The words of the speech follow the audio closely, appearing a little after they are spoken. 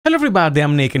Hello everybody,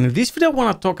 I'm Nick, and in this video I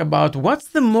want to talk about what's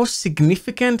the most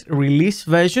significant release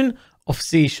version of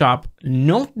C#,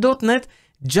 not .NET,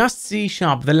 just C#,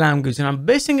 the language, and I'm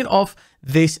basing it off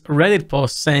this Reddit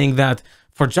post saying that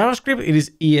for JavaScript it is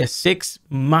ES6,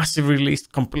 massive release,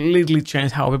 completely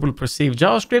changed how people perceive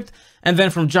JavaScript, and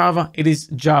then from Java it is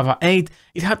Java 8.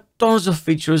 It had tons of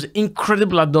features,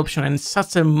 incredible adoption, and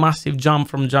such a massive jump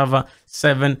from Java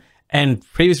 7 and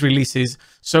previous releases.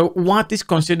 So what is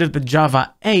considered the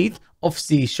Java 8 of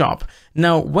C#?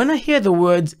 Now, when I hear the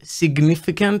words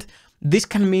significant, this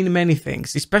can mean many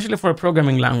things, especially for a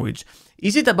programming language.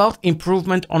 Is it about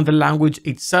improvement on the language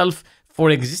itself for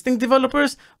existing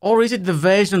developers, or is it the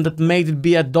version that made it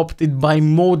be adopted by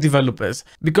more developers?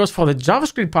 Because for the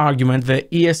JavaScript argument, the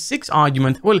ES6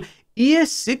 argument, well,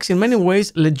 ES6 in many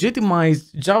ways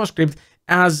legitimized JavaScript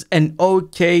as an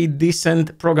okay,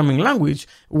 decent programming language,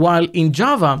 while in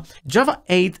Java, Java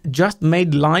 8 just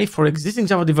made life for existing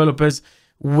Java developers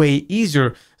way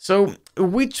easier. So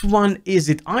which one is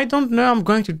it? I don't know. I'm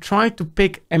going to try to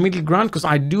pick a middle ground because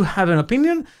I do have an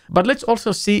opinion, but let's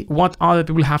also see what other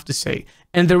people have to say.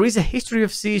 And there is a history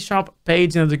of C#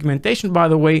 page in the documentation, by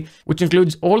the way, which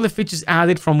includes all the features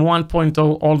added from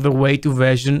 1.0 all the way to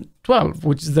version 12,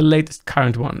 which is the latest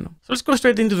current one. So let's go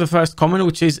straight into the first comment,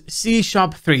 which is C#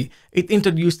 3. It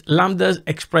introduced lambdas,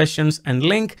 expressions, and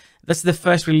link. That's the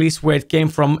first release where it came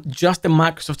from just a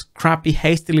Microsoft crappy,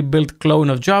 hastily built clone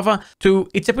of Java to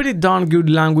it's a pretty darn good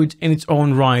language in its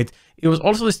own right. It was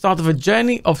also the start of a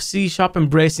journey of C#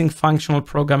 embracing functional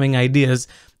programming ideas.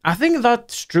 I think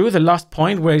that's true, the last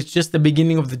point where it's just the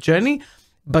beginning of the journey,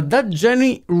 but that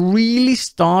journey really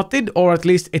started, or at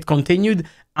least it continued,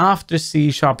 after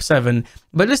C# 7.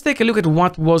 But let's take a look at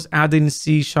what was added in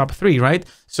C# 3, right?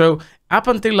 So up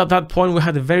until at that point, we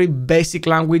had a very basic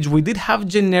language. We did have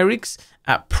generics,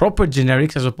 proper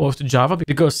generics as opposed to Java,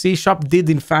 because C# did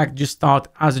in fact just start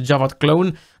as a Java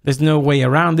clone. There's no way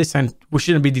around this, and we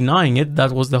shouldn't be denying it.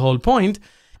 That was the whole point.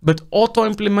 But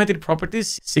auto-implemented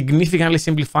properties, significantly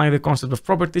simplifying the concept of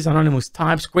properties, anonymous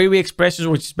types, query expressions,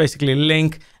 which is basically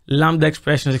link, lambda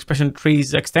expressions, expression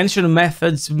trees, extension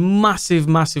methods,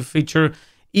 massive feature.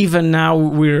 Even now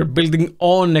we're building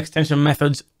on extension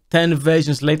methods 10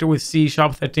 versions later with C#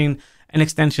 13 and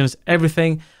extensions,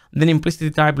 everything. Then implicitly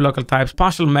type, local types,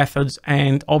 partial methods,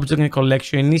 and object and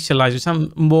collection, initializer,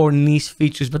 some more niche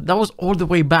features, but that was all the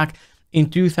way back in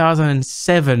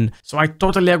 2007. So I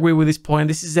totally agree with this point.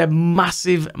 This is a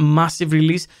massive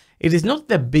release. It is not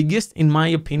the biggest in my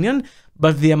opinion,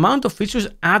 but the amount of features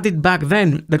added back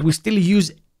then that we still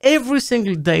use every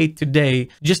single day today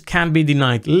just can't be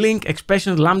denied. Link,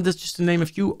 expressions, lambdas, just to name a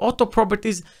few, auto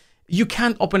properties. You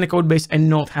can't open a code base and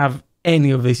not have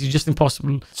any of this. It's just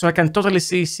impossible. So I can totally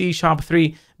see C#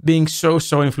 3 being so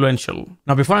influential.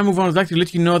 Now, before I move on, I'd like to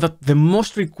let you know that the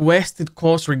most requested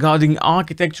course regarding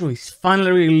architecture is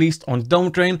finally released on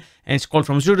DomeTrain, and it's called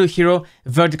From Zero to Hero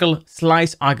Vertical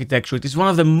Slice Architecture. It is one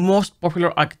of the most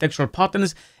popular architectural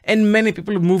patterns, and many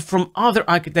people move from other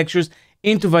architectures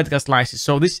into vertical slices.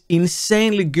 So this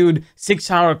insanely good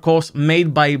 6-hour course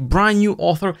made by brand new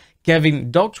author Kevin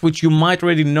Docks, which you might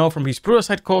already know from his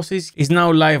Pluralsight courses, is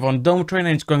now live on DomeTrain, and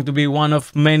it's going to be one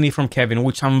of many from Kevin,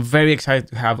 which I'm very excited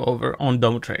to have over on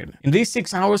DomeTrain. In these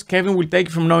 6 hours, Kevin will take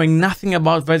you from knowing nothing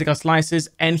about vertical slices,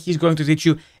 and he's going to teach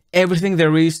you everything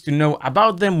there is to know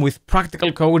about them with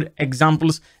practical code,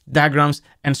 examples, diagrams,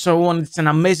 and so on. It's an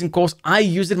amazing course. I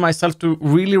used it myself to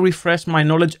really refresh my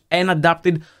knowledge and adapt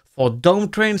it for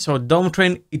DomeTrain. So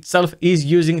DomeTrain itself is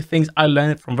using things I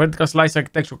learned from vertical slice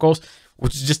architecture course,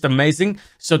 which is just amazing.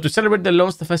 So to celebrate the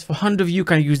launch, the first 400 of you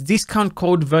can use discount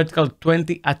code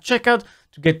vertical20 at checkout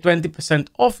to get 20%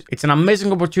 off. It's an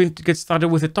amazing opportunity to get started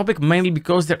with the topic, mainly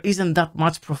because there isn't that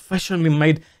much professionally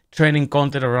made training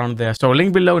content around there. So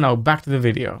link below. Now back to the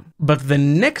video. But the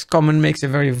next comment makes a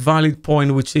very valid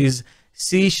point, which is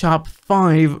C#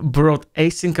 5 brought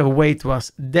async away to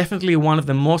us. Definitely one of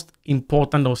the most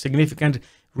important or significant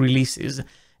releases.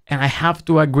 And I have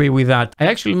to agree with that. I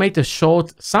actually made a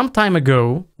short some time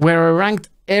ago where I ranked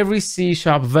every C#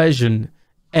 version,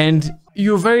 and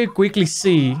you very quickly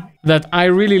see that I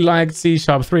really liked C#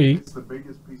 3. It's the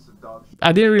biggest piece of dog shit.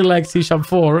 I didn't really like C#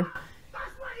 4.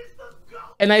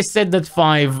 And I said that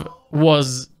 5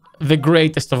 was the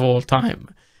greatest of all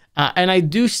time. And I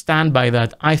do stand by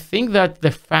that. I think that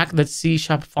the fact that C#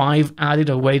 5 added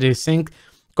away the async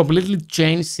completely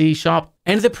changed C#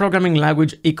 and the programming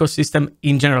language ecosystem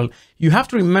in general. You have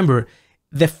to remember,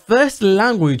 the first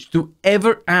language to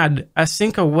ever add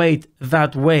async await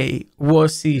that way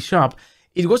was C#.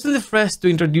 It wasn't the first to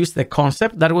introduce the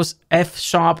concept. That was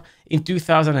F#. in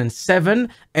 2007.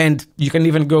 And you can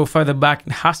even go further back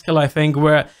in Haskell, I think,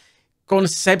 where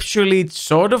conceptually it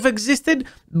sort of existed,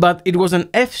 but it was an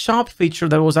F# feature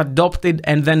that was adopted,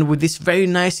 and then with this very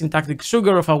nice syntactic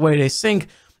sugar of a way they sync,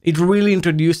 it really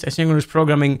introduced asynchronous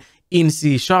programming in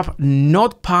C#,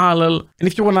 not parallel. And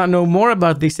if you want to know more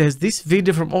about this, there's this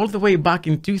video from all the way back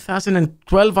in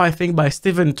 2012, I think, by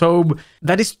Stephen Tobe.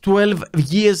 That is 12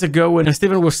 years ago, and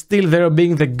Stephen was still there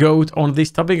being the GOAT on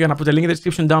this topic, and I'll put a link in the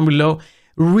description down below.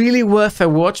 Really worth a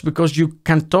watch, because you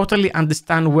can totally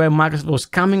understand where Microsoft was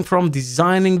coming from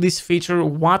designing this feature,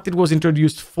 what it was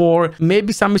introduced for,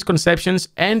 maybe some misconceptions,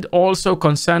 and also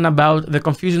concern about the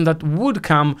confusion that would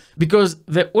come, because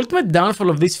the ultimate downfall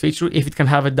of this feature, if it can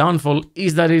have a downfall,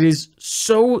 is that it is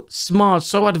so smart,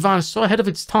 so advanced, so ahead of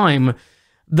its time,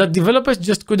 that developers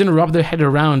just couldn't wrap their head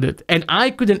around it. And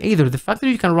I couldn't either. The fact that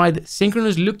you can write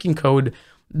synchronous looking code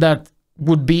that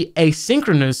would be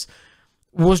asynchronous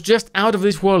was just out of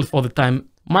this world for the time.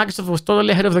 Microsoft was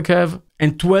totally ahead of the curve,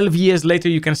 and 12 years later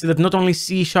you can see that not only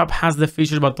C# has the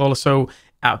features, but also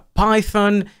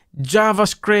Python,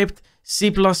 JavaScript,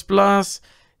 C++,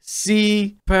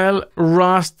 C, Perl,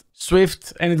 Rust,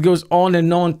 Swift, and it goes on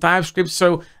and on, TypeScript.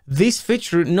 So this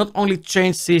feature not only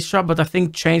changed C#, but I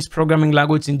think changed programming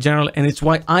language in general, and it's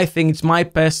why I think it's my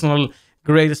personal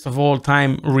greatest of all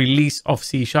time release of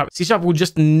C#. C# would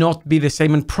just not be the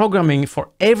same, and programming for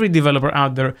every developer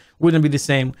out there wouldn't be the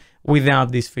same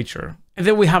without this feature. And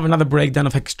then we have another breakdown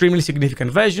of extremely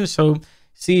significant versions. So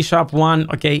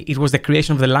C#1, okay, it was the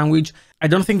creation of the language. I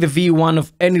don't think the V1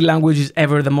 of any language is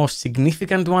ever the most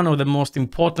significant one or the most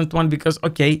important one, because,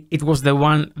 okay, it was the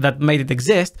one that made it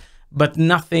exist, but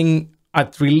nothing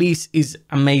at release is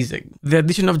amazing. The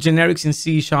addition of generics in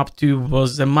C#2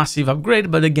 was a massive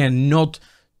upgrade, but again, not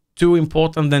too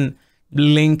important. Then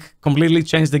Link completely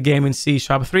changed the game in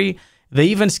C#3. They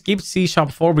even skipped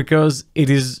C#4 because it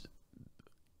is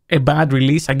a bad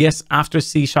release. I guess after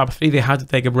C#3 they had to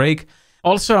take a break.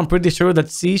 Also, I'm pretty sure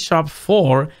that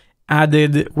C#4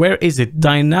 added, where is it?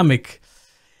 Dynamic.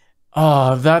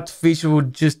 Oh, that feature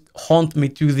would just haunt me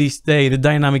to this day, the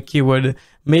dynamic keyword.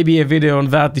 Maybe a video on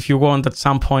that if you want at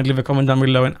some point. Leave a comment down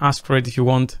below and ask for it if you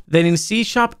want. Then in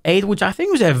C#8, which I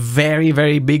think was a very,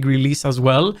 very big release as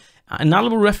well,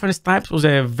 nullable reference types was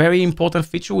a very important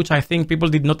feature, which I think people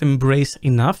did not embrace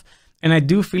enough. And I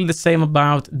do feel the same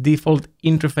about default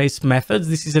interface methods.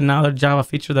 This is another Java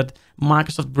feature that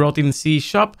Microsoft brought in C#.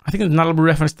 I think the nullable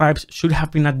reference types should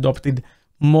have been adopted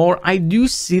more. I do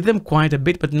see them quite a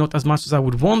bit, but not as much as I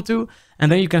would want to.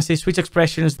 And then you can see switch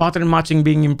expressions, pattern matching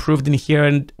being improved in here,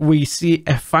 and we see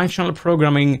a functional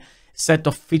programming set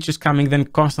of features coming then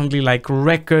constantly, like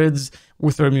records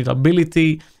with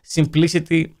immutability,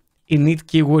 simplicity, init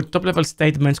keyword, top level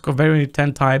statements, covariant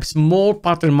return types, more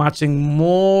pattern matching,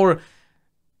 more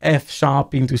F#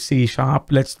 into C#,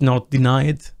 let's not deny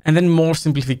it. And then more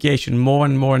simplification, more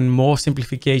and more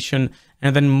simplification,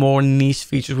 and then more niche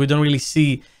features. We don't really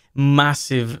see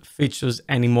massive features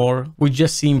anymore. We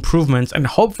just see improvements, and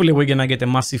hopefully we're gonna get a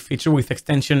massive feature with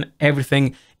extension,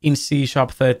 everything in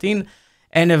C#13,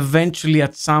 and eventually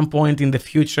at some point in the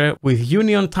future with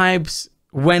union types,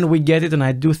 when we get it, and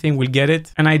I do think we'll get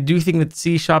it. And I do think that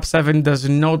C#7 does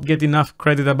not get enough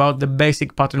credit about the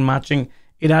basic pattern matching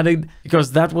it added,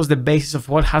 because that was the basis of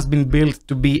what has been built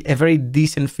to be a very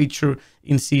decent feature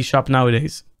in C#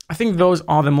 nowadays. I think those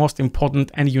are the most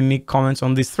important and unique comments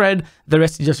on this thread. The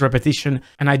rest is just repetition.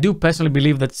 And I do personally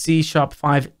believe that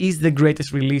C#5 is the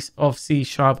greatest release of C#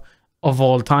 of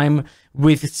all time,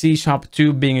 with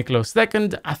C#2 being a close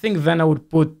second. I think then I would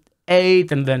put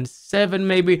 8 and then 7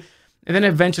 maybe. And then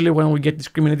eventually when we get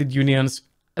discriminated unions,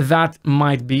 that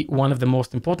might be one of the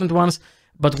most important ones,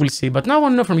 but we'll see. But now I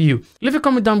want to know from you. Leave a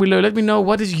comment down below. Let me know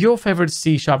what is your favorite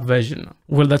C# version.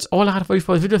 Well, that's all I had for you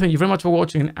for this video. Thank you very much for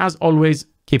watching. And as always,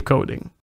 keep coding.